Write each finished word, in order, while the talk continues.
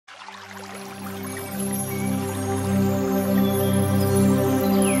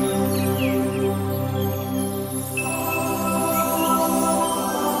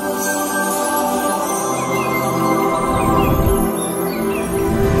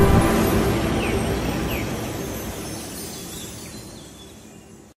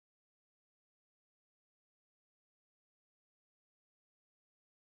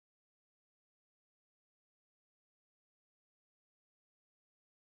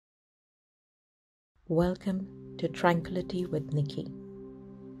Welcome to Tranquillity with Nikki.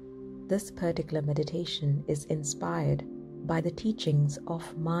 This particular meditation is inspired by the teachings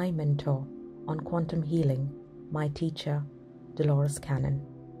of my mentor on quantum healing, my teacher, Dolores Cannon,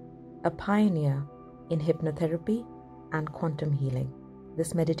 a pioneer in hypnotherapy and quantum healing.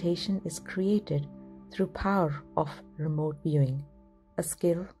 This meditation is created through power of remote viewing, a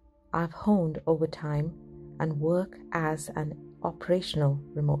skill I've honed over time and work as an operational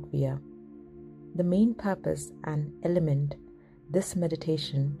remote viewer. The main purpose and element this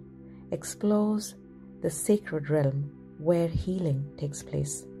meditation explores the sacred realm where healing takes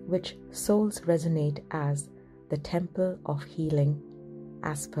place, which souls resonate as the temple of healing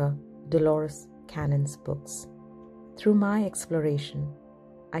as per Dolores Cannon's books. Through my exploration,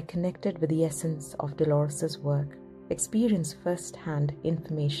 I connected with the essence of Dolores's work, experienced first-hand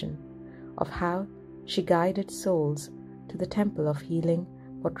information of how she guided souls to the temple of healing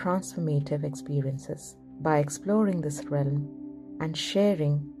for transformative experiences. By exploring this realm and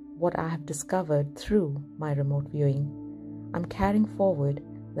sharing what I have discovered through my remote viewing, I'm carrying forward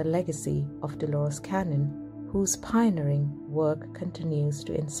the legacy of Dolores Cannon, whose pioneering work continues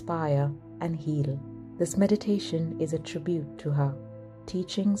to inspire and heal. This meditation is a tribute to her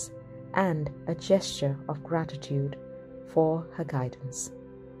teachings and a gesture of gratitude for her guidance.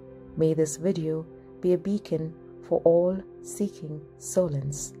 May this video be a beacon for all seeking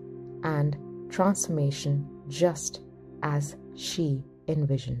solace and transformation just as she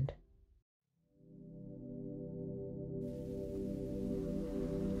envisioned.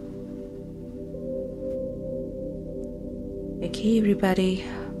 Okay, everybody,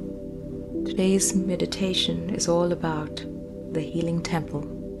 today's meditation is all about the healing temple.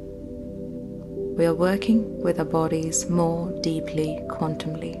 We are working with our bodies more deeply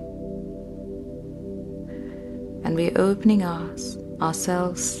quantumly. And we're opening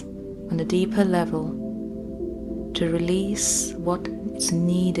ourselves on a deeper level to release what is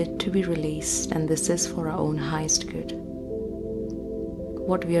needed to be released, and this is for our own highest good.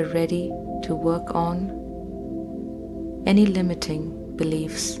 What we are ready to work on, any limiting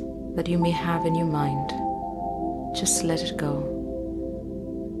beliefs that you may have in your mind, just let it go.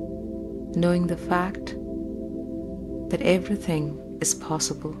 Knowing the fact that everything is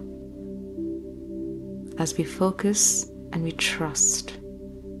possible. As we focus and we trust,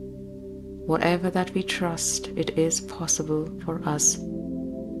 whatever that we trust, it is possible for us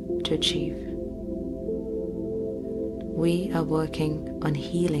to achieve. We are working on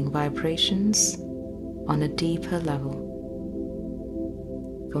healing vibrations on a deeper level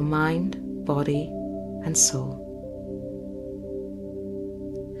for mind, body, and soul.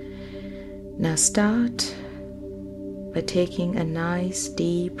 Now start by taking a nice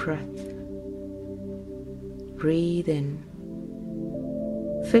deep breath. Breathe in,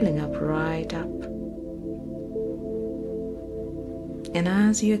 filling up right up. And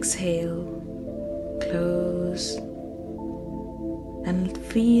as you exhale, close and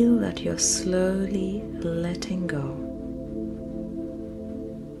feel that you're slowly letting go.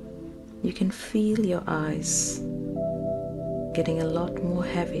 You can feel your eyes getting a lot more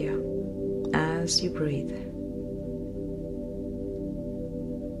heavier as you breathe.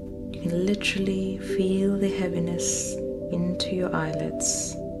 You can literally feel the heaviness into your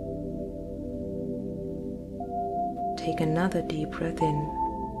eyelids. Take another deep breath in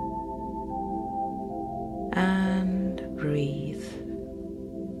and breathe.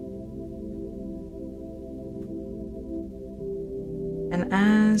 And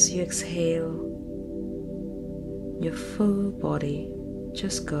as you exhale, your full body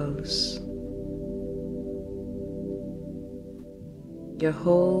just goes. Your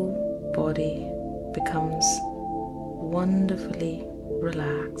whole body becomes wonderfully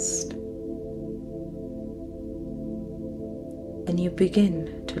relaxed, and you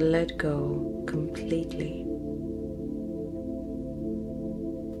begin to let go completely,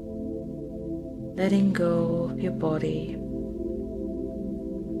 letting go of your body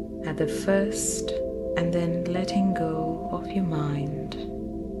at the first, and then letting go of your mind.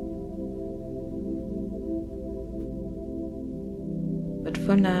 But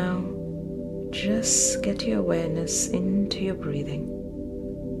for now, just get your awareness into your breathing.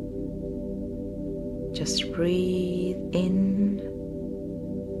 Just breathe in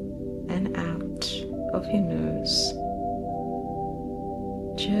and out of your nose,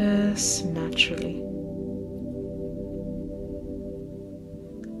 just naturally.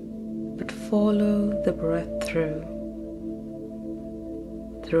 But follow the breath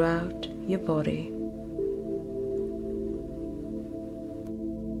throughout your body.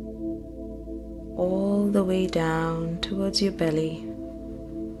 All the way down towards your belly,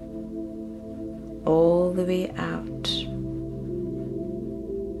 all the way out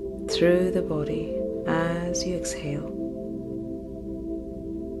through the body as you exhale.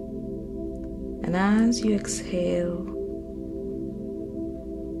 And as you exhale,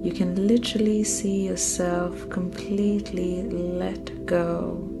 you can literally see yourself completely let go.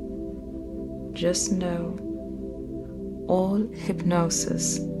 Just know all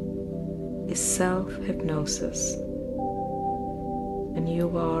hypnosis is self-hypnosis, and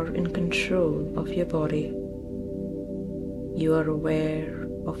you are in control of your body. You are aware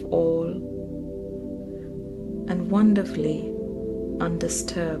of all and wonderfully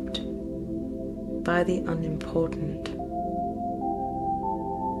undisturbed by the unimportant.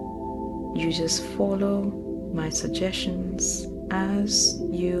 You just follow my suggestions as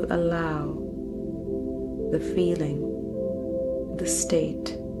you allow the feeling, the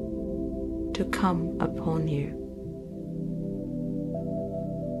state to come upon you.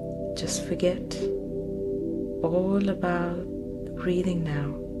 Just forget all about the breathing now,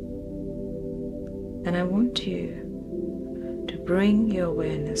 and I want you to bring your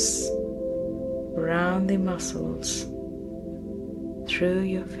awareness around the muscles through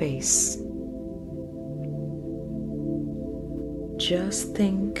your face. Just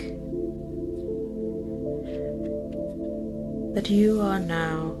think that you are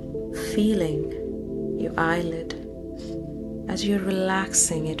now feeling your eyelid as you're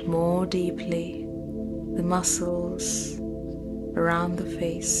relaxing it more deeply, the muscles around the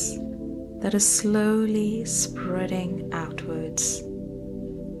face that is slowly spreading outwards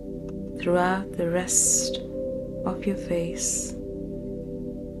throughout the rest of your face,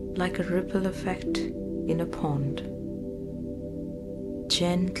 like a ripple effect in a pond,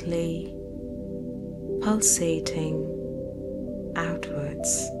 gently pulsating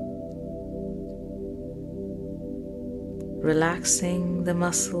outwards, relaxing the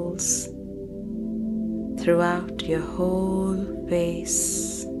muscles throughout your whole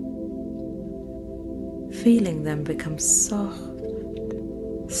face, feeling them become soft,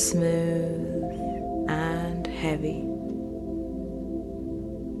 smooth and heavy.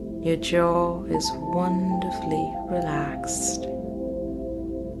 Your jaw is wonderfully relaxed,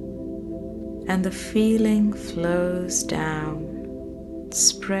 and the feeling flows down,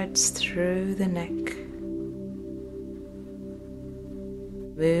 spreads through the neck,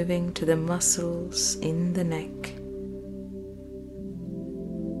 moving to the muscles in the neck.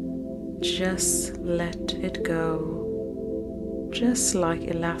 Just let it go, just like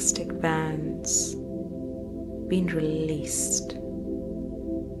elastic bands being released.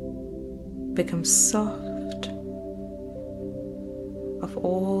 Become soft of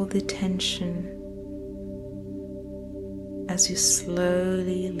all the tension as you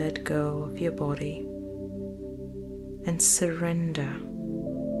slowly let go of your body and surrender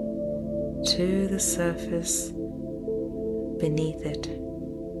to the surface beneath it.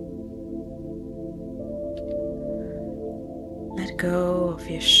 Let go of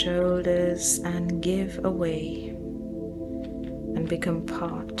your shoulders and give away and become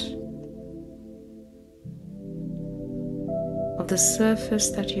part of the surface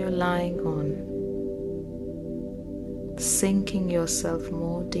that you're lying on, sinking yourself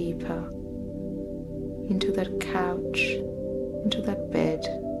more deeper into that couch, into that bed,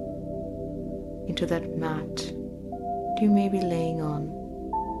 into that mat you may be laying on,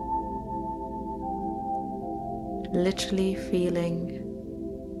 literally feeling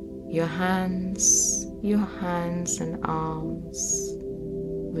your hands and arms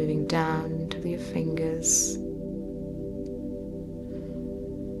moving down to your fingers,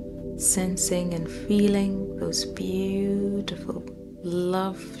 sensing and feeling those beautiful,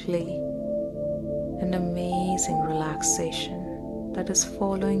 lovely and amazing relaxation that is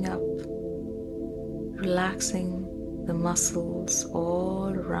following up, relaxing the muscles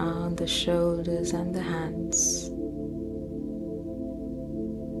all around the shoulders and the hands.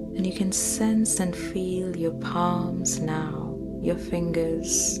 And you can sense and feel your palms now, your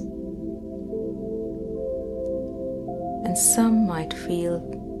fingers. And some might feel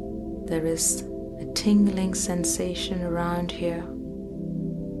there is a tingling sensation around here,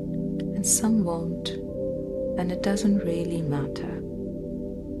 and some won't, and it doesn't really matter.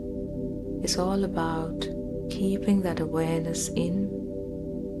 It's all about keeping that awareness in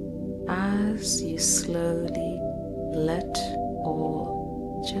as you slowly let all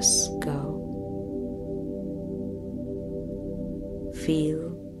just go.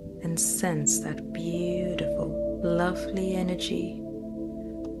 Feel and sense that beautiful, lovely energy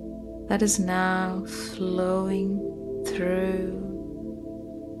that is now flowing through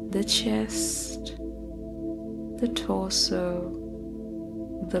the chest, the torso,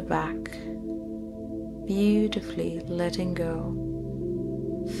 the back, beautifully letting go,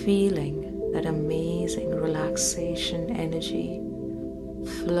 feeling that amazing relaxation energy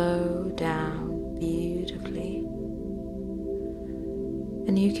flow down beautifully.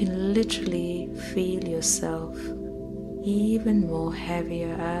 And you can literally feel yourself even more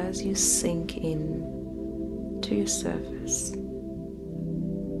heavier as you sink in to your surface.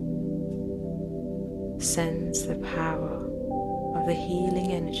 Sense the power of the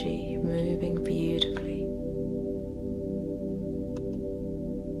healing energy moving beautifully.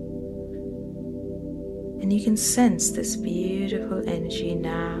 And you can sense this beautiful energy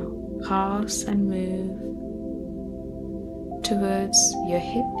now pass and move towards your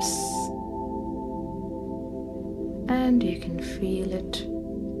hips, and you can feel it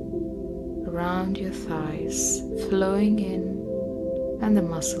around your thighs flowing in, and the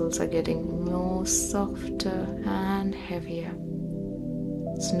muscles are getting more softer and heavier.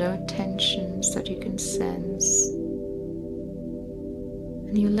 There's no tensions that you can sense,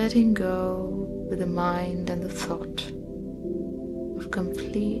 and you're letting go with the mind and the thought of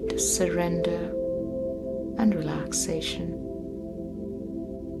complete surrender and relaxation.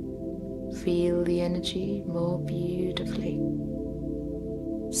 Feel the energy more beautifully.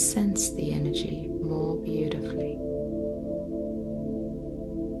 Sense the energy more beautifully.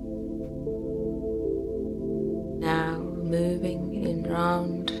 Now moving in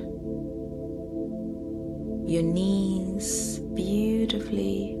round your knees,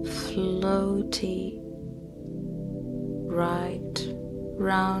 beautifully floaty right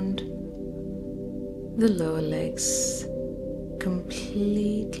round the lower legs,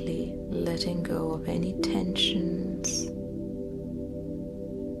 completely letting go of any tensions,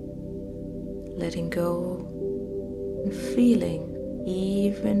 letting go and feeling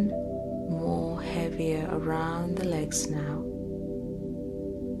even more heavier around the legs now.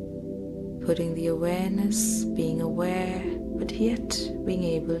 Putting the awareness, being aware, but yet being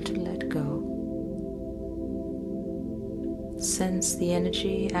able to let go. Sense the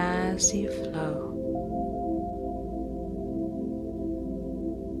energy as you flow.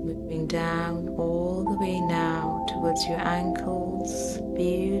 Moving down all the way now towards your ankles,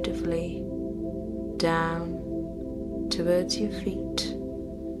 beautifully down towards your feet,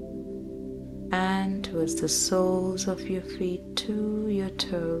 and towards the soles of your feet to your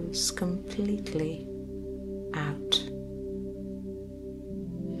toes, completely out.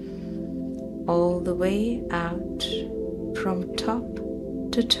 All the way out from top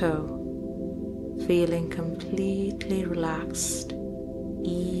to toe, feeling completely relaxed,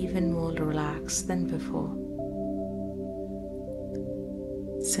 even more relaxed than before.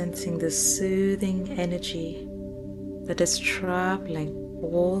 Sensing the soothing energy that is traveling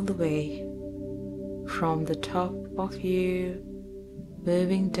all the way from the top of you,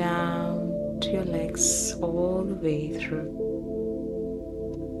 moving down to your legs all the way through.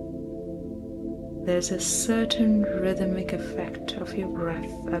 There's a certain rhythmic effect of your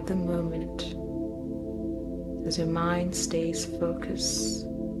breath at the moment as your mind stays focused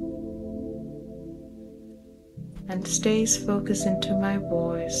and stays focused into my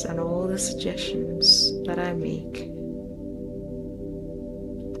voice and all the suggestions that I make.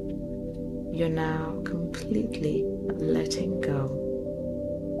 You're now completely letting go.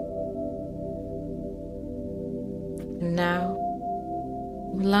 And now,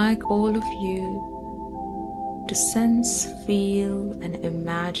 I'd like all of you to sense, feel, and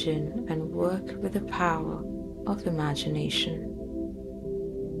imagine and work with the power of imagination.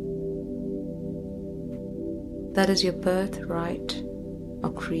 That is your birthright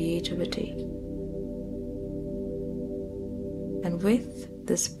of creativity. And with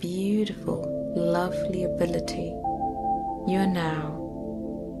this beautiful, lovely ability, you are now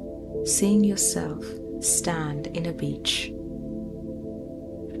seeing yourself stand in a beach.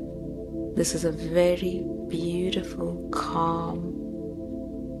 This is a very beautiful, calm,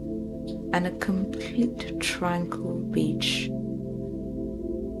 and a complete tranquil beach.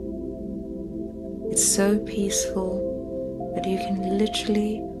 It's so peaceful that you can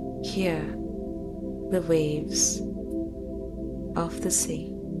literally hear the waves of the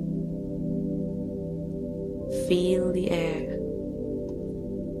sea. Feel the air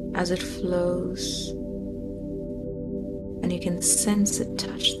as it flows, and you can sense it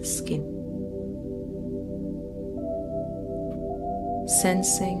touch the skin.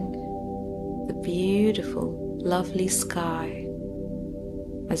 Sensing the beautiful, lovely sky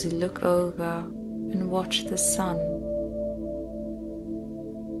as you look over and watch the sun.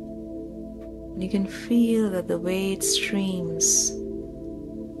 And you can feel that the way it streams,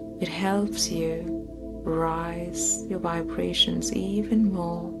 it helps you rise your vibrations even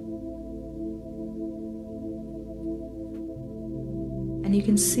more. and you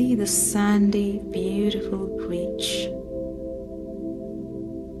can see the sandy, beautiful beach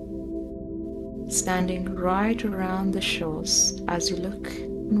standing right around the shores as you look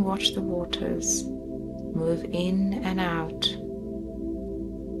and watch the waters move in and out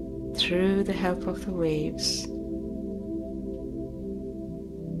through the help of the waves.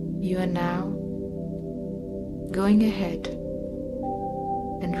 You are now going ahead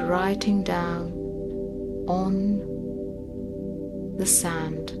and writing down on the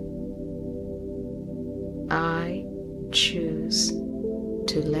sand, I choose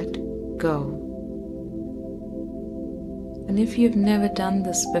to let go. And if you've never done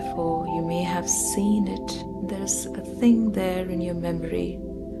this before, you may have seen it. There's a thing there in your memory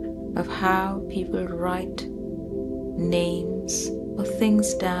of how people write names or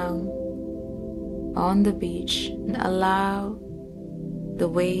things down on the beach and allow the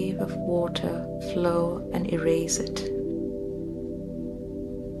wave of water flow and erase it.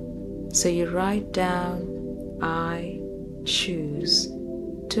 So you write down, I choose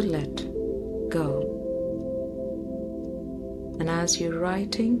to let go. And as you're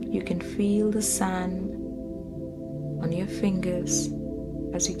writing, you can feel the sand on your fingers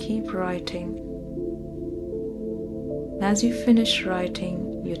as you keep writing. And as you finish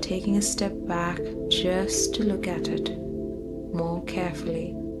writing, you're taking a step back just to look at it more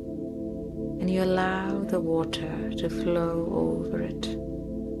carefully, and you allow the water to flow over it.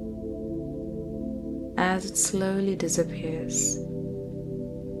 As it slowly disappears,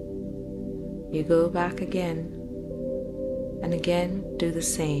 you go back again and again do the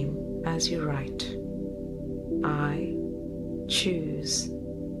same as you write. I choose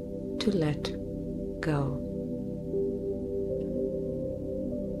to let go.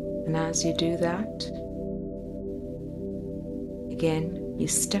 And as you do that, again you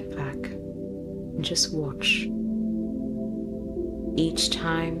step back and just watch. Each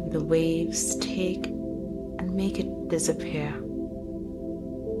time the waves take and make it disappear,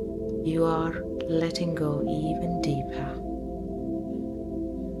 you are letting go even deeper.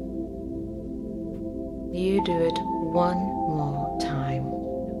 You do it one more time.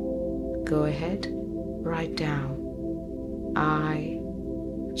 Go ahead, write down, I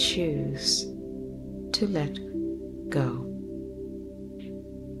choose to let go.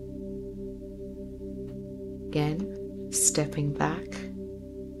 Again, stepping back,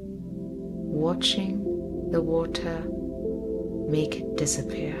 watching the water make it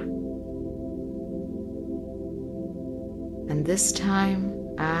disappear. And this time,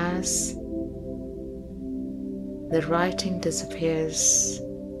 as the writing disappears,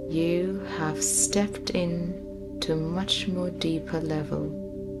 you have stepped in to a much more deeper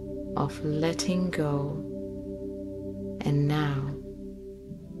level of letting go. And now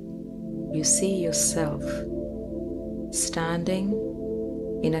you see yourself standing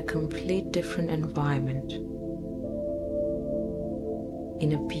in a complete different environment,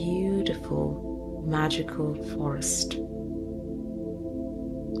 in a beautiful, magical forest.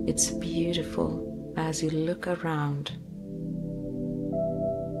 It's beautiful as you look around.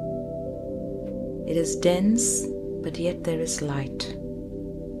 It is dense, but yet there is light.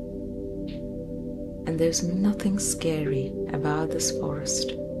 And there's nothing scary about this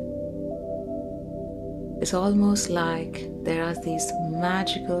forest. It's almost like there are these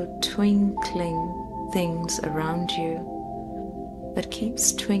magical twinkling things around you that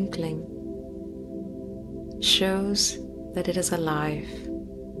keeps twinkling. Shows that it is alive,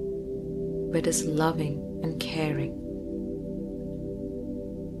 but is loving and caring.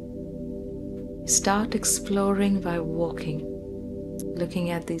 Start exploring by walking,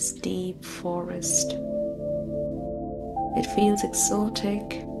 looking at this deep forest. It feels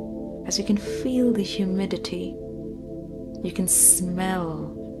exotic as you can feel the humidity. You can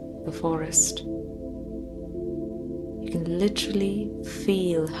smell the forest. You can literally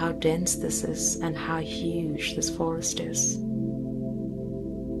feel how dense this is and how huge this forest is.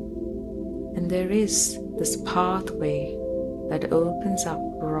 And there is this pathway that opens up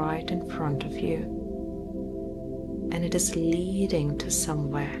right in front of you, and it is leading to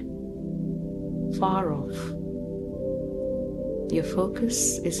somewhere far off. Your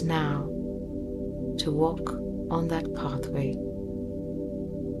focus is now to walk on that pathway.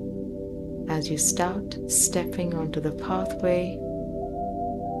 As you start stepping onto the pathway,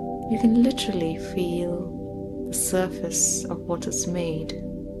 you can literally feel the surface of what is made.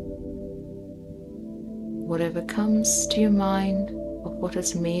 Whatever comes to your mind of what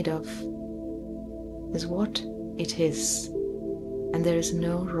it's made of is what it is, and there is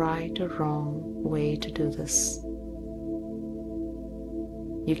no right or wrong way to do this.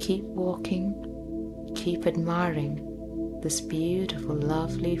 You keep walking, keep admiring this beautiful,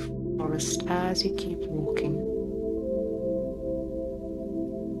 lovely forest as you keep walking.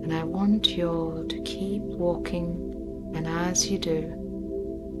 And I want you all to keep walking, and as you do,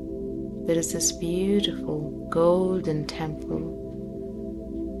 there is this beautiful golden temple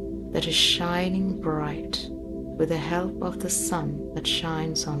that is shining bright with the help of the sun that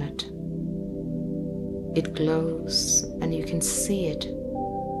shines on it. It glows, and you can see it,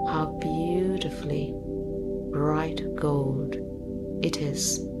 how beautifully bright gold it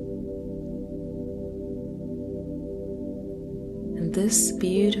is. And this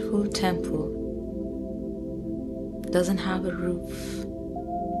beautiful temple doesn't have a roof,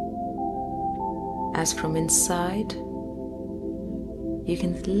 as from inside you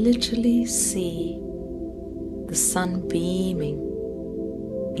can literally see the sun beaming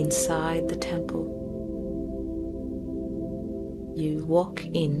inside the temple. You walk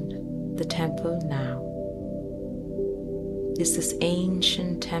in the temple now. It's this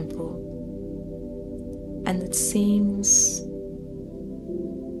ancient temple, and it seems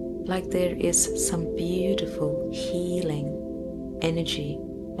like there is some beautiful healing energy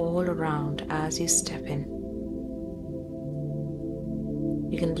all around as you step in.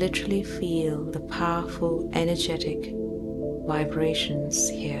 You can literally feel the powerful energetic vibrations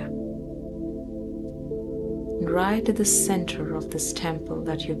here. And right at the center of this temple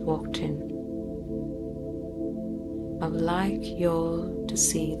that you've walked in, I would like you all to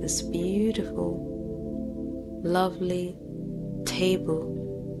see this beautiful, lovely table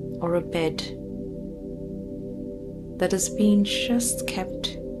or a bed that has been just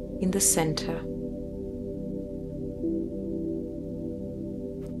kept in the center.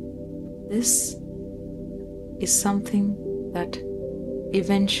 This is something that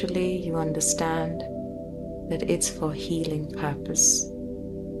eventually you understand that it's for healing purpose.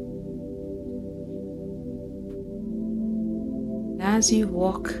 As you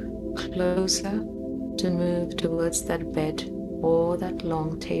walk closer to move towards that bed or that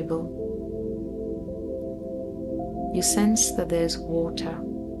long table, you sense that there's water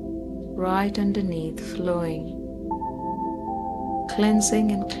right underneath flowing,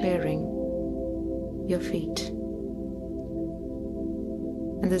 cleansing and clearing your feet.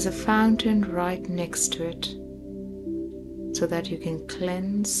 And there's a fountain right next to it so that you can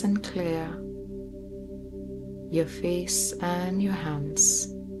cleanse and clear your face and your hands.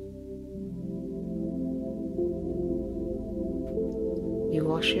 You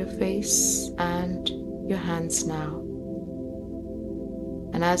wash your face and your hands now.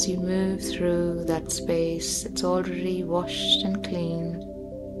 And as you move through that space, it's already washed and cleaned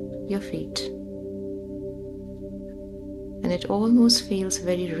your feet. And it almost feels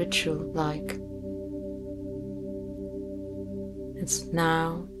very ritual-like. It's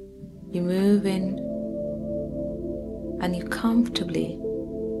now you move in and you comfortably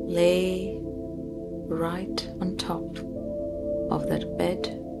lay right on top of that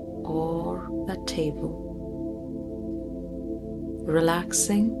bed or that table,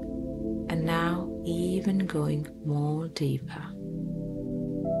 relaxing and now even going more deeper.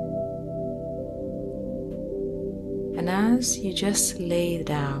 And as you just lay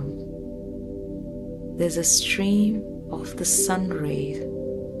down, there's a stream of the sun ray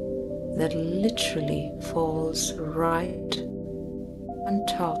that literally falls right on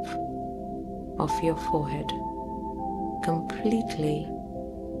top of your forehead, completely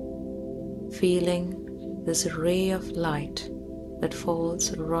feeling this ray of light that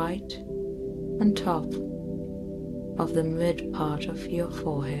falls right on top of the mid part of your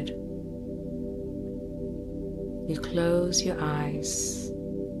forehead. You close your eyes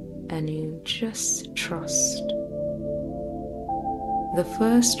and you just trust. The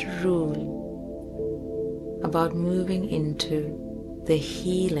first rule about moving into the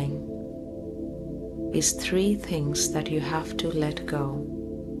healing is 3 things that you have to let go.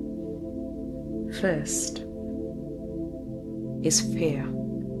 First is fear.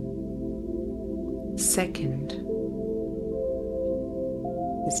 Second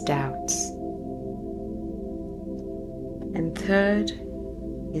is doubts. And third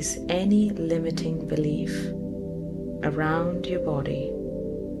is any limiting belief around your body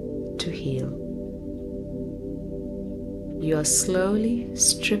to heal. You are slowly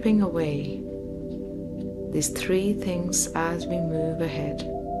stripping away these 3 things as we move ahead.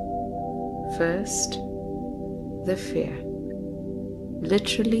 First, the fear.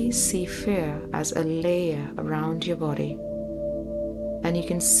 Literally see fear as a layer around your body. And you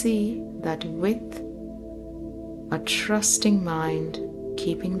can see that with a trusting mind,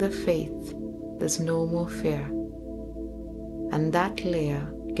 keeping the faith, there's no more fear. And that layer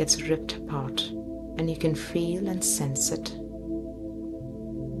gets ripped apart and you can feel and sense it.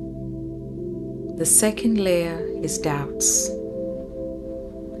 The second layer is doubts.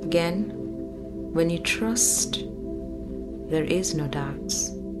 Again, when you trust, there is no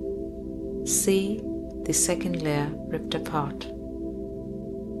doubts. See the second layer ripped apart.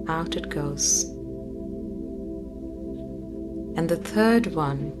 Out it goes. And the third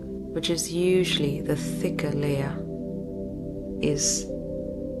one, which is usually the thicker layer, is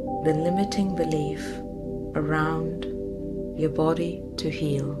the limiting belief around your body to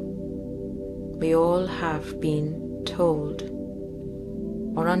heal. We all have been told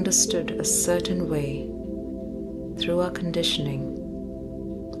or understood a certain way through our conditioning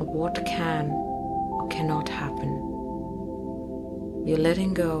of what can or cannot happen. You're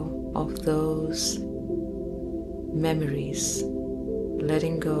letting go of those memories,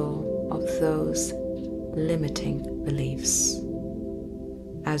 letting go of those limiting beliefs.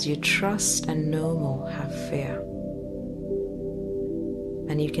 As you trust and no more have fear.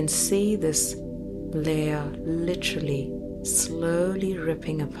 And you can see this layer literally slowly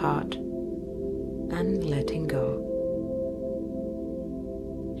ripping apart and letting go.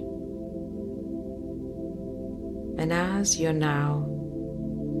 And as you're now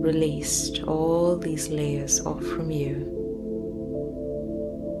released all these layers off from you,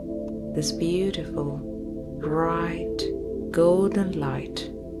 this beautiful, bright, golden light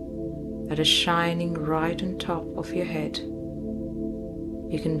that is shining right on top of your head,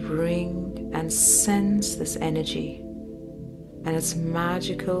 you can bring and sense this energy, and it's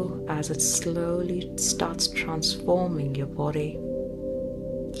magical as it slowly starts transforming your body,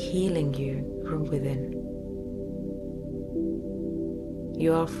 healing you from within.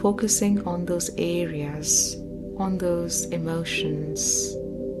 You are focusing on those areas, on those emotions,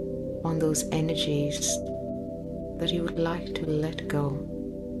 on those energies that you would like to let go.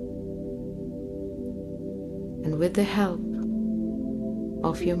 And with the help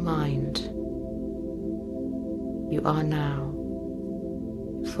of your mind, you are now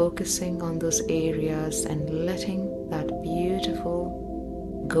focusing on those areas and letting that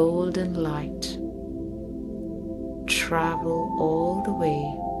beautiful golden light travel all the way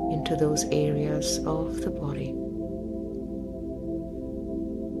into those areas of the body.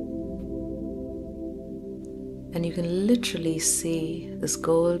 And you can literally see this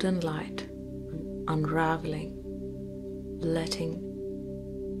golden light unraveling, letting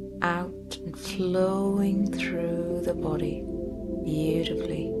out and flowing through the body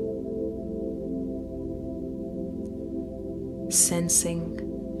beautifully. Sensing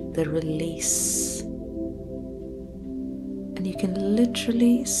the release. And you can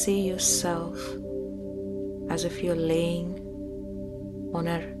literally see yourself as if you're laying on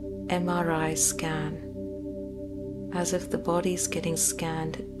an MRI scan, as if the body is getting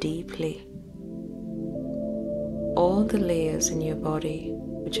scanned deeply. All the layers in your body,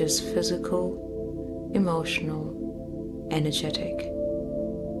 which is physical, emotional, energetic,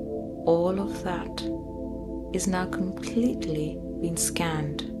 all of that is now completely been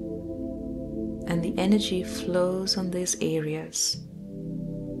scanned, and the energy flows on these areas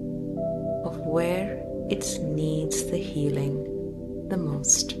of where it needs the healing the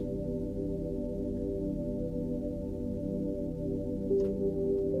most.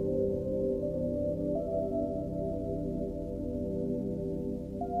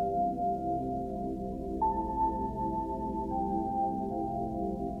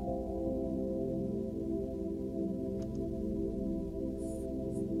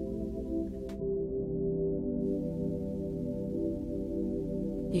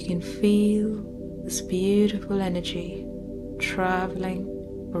 You can feel this beautiful energy traveling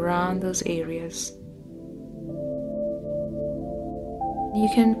around those areas. You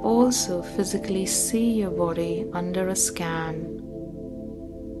can also physically see your body under a scan,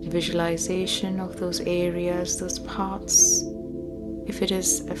 visualization of those areas, those parts, if it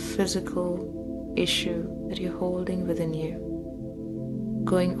is a physical issue that you're holding within you,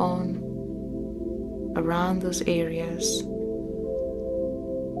 going on around those areas.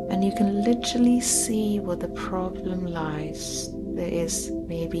 And you can literally see where the problem lies. There is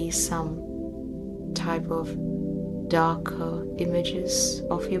maybe some type of darker images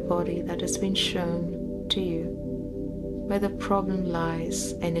of your body that has been shown to you, where the problem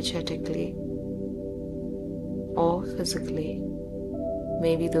lies energetically or physically.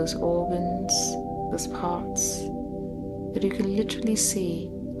 Maybe those organs, those parts that you can literally see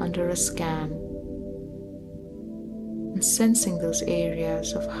under a scan. And sensing those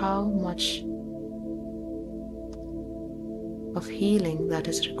areas of how much of healing that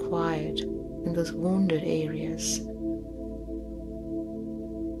is required in those wounded areas.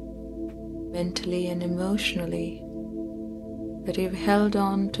 mentally and emotionally, that you've held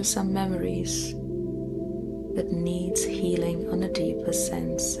on to some memories that needs healing on a deeper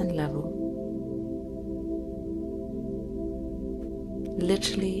sense and level.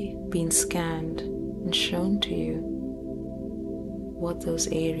 Literally being scanned and shown to you what those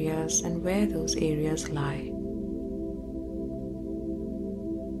areas and where those areas lie.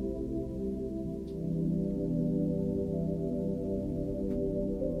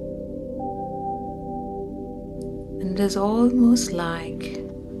 And it is almost like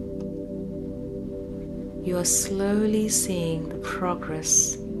you are slowly seeing the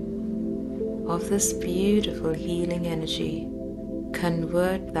progress of this beautiful healing energy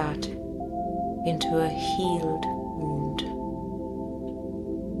convert that into a healed wound.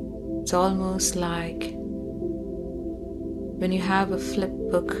 It's almost like when you have a flip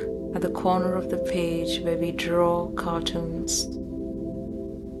book at the corner of the page where we draw cartoons,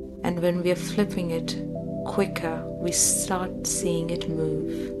 and when we are flipping it quicker, we start seeing it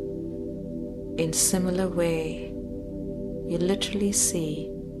move. In similar way, you literally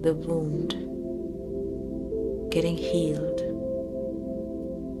see the wound getting healed.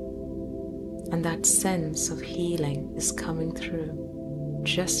 And that sense of healing is coming through,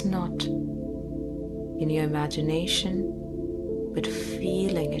 just not in your imagination, but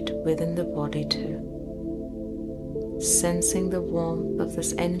feeling it within the body too. Sensing the warmth of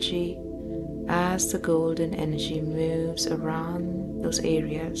this energy as the golden energy moves around those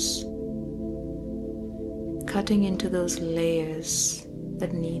areas, cutting into those layers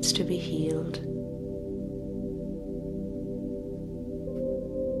that needs to be healed.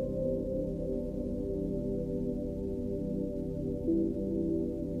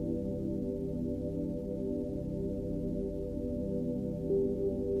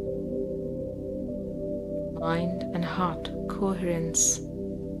 Mind and heart coherence,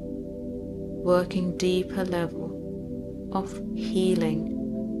 working deeper level of healing,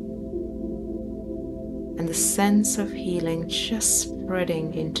 and the sense of healing just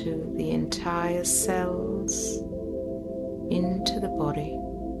spreading into the entire cells, into the body.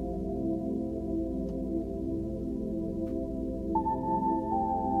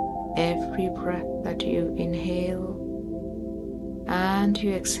 Every breath that you inhale and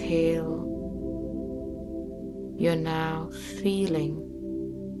you exhale, you're now feeling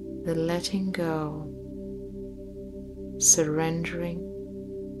the letting go, surrendering,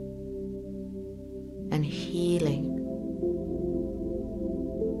 and healing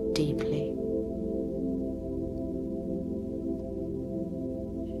deeply.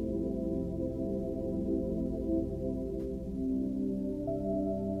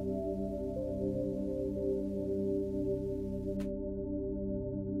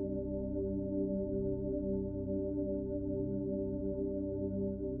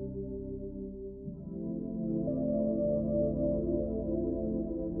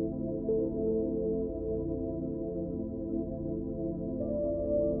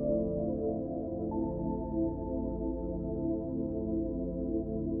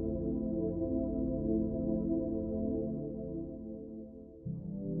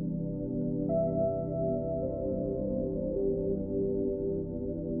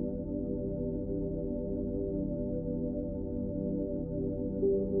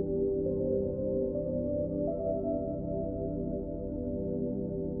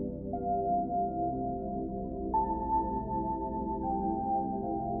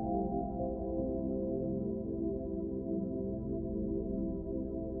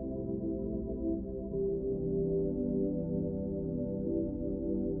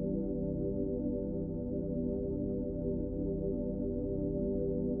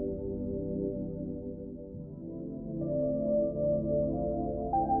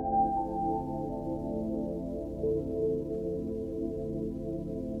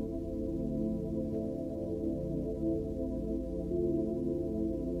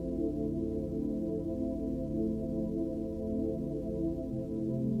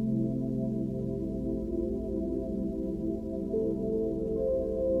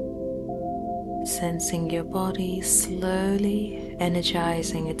 Sensing your body slowly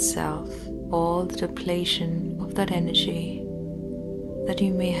energizing itself, all the depletion of that energy that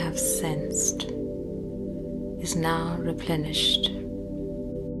you may have sensed is now replenished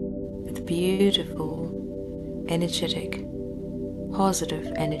with beautiful, energetic,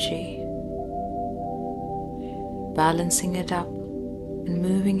 positive energy, balancing it up and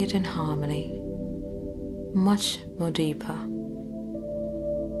moving it in harmony, much more deeper.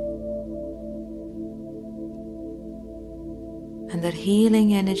 And that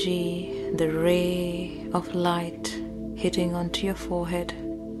healing energy, the ray of light hitting onto your forehead,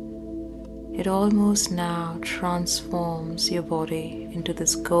 it almost now transforms your body into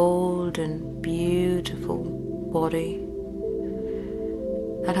this golden, beautiful body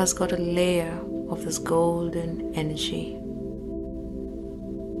that has got a layer of this golden energy,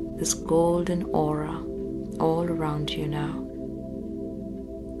 this golden aura all around you now.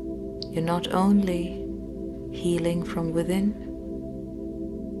 You're not only healing from within,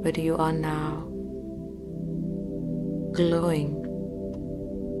 but you are now glowing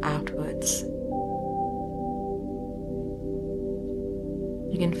outwards.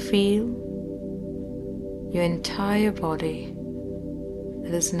 You can feel your entire body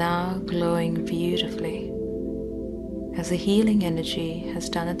that is now glowing beautifully as the healing energy has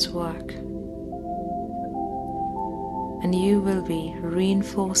done its work. And you will be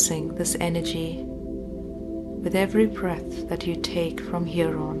reinforcing this energy with every breath that you take from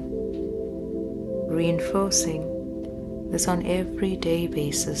here on, reinforcing this on everyday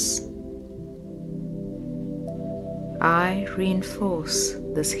basis. I reinforce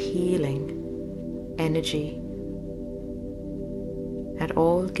this healing energy at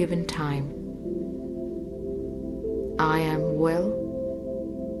all given time. I am well.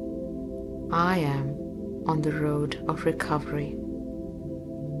 I am on the road of recovery.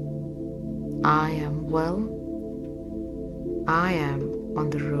 I am well. I am on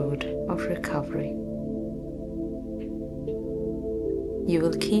the road of recovery. You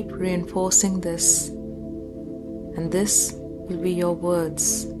will keep reinforcing this, and this will be your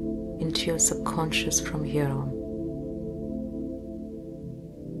words into your subconscious from here on.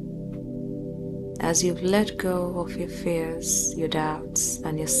 As you've let go of your fears, your doubts,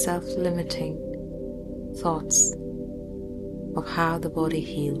 and your self-limiting thoughts of how the body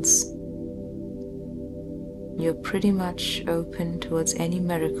heals, you're pretty much open towards any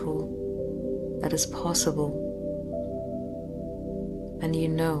miracle that is possible, and you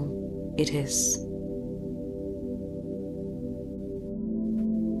know it is.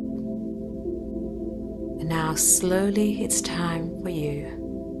 And now slowly it's time for you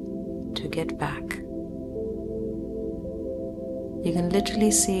to get back. You can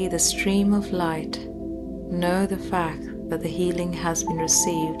literally see the stream of light, know the fact that the healing has been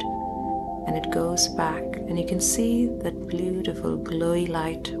received, and it goes back, and you can see that beautiful glowy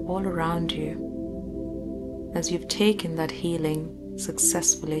light all around you as you've taken that healing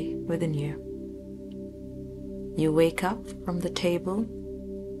successfully within you. You wake up from the table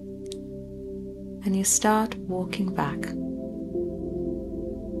and you start walking back.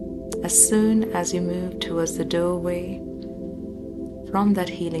 As soon as you move towards the doorway from that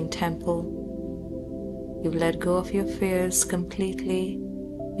healing temple, you let go of your fears completely,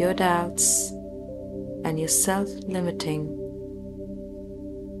 your doubts, and your self-limiting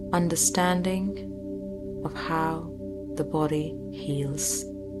understanding of how the body heals,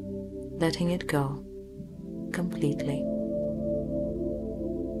 letting it go completely.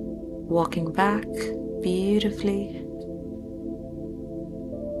 Walking back beautifully,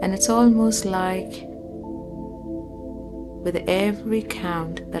 and it's almost like with every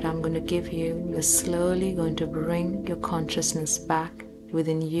count that I'm going to give you, you're slowly going to bring your consciousness back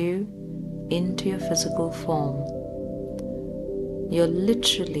within you into your physical form. You're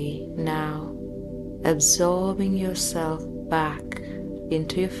literally now absorbing yourself back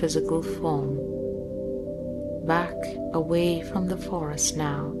into your physical form, back away from the forest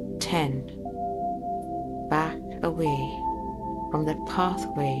now. 10. Back away from that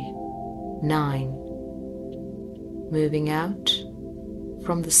pathway. 9. Moving out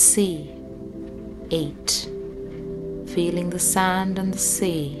from the sea. 8. Feeling the sand and the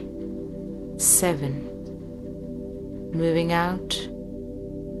sea. 7. Moving out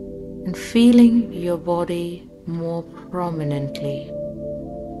and feeling your body more prominently.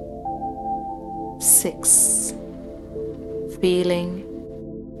 6. Feeling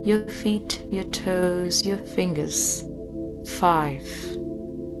your feet, your toes, your fingers. 5.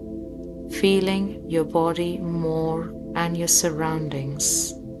 Feeling your body more and your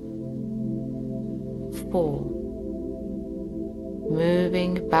surroundings. 4.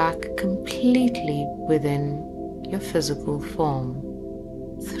 Moving back completely within your physical form.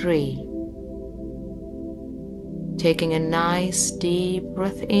 3. Taking a nice deep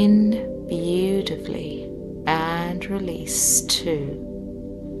breath in beautifully and release. 2.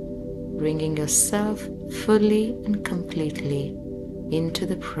 Bringing yourself fully and completely into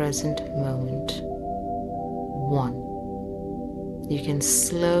the present moment. 1. You can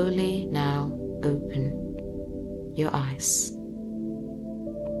slowly now open your eyes.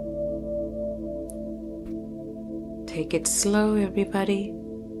 Take it slow, everybody.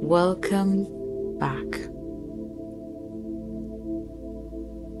 Welcome back.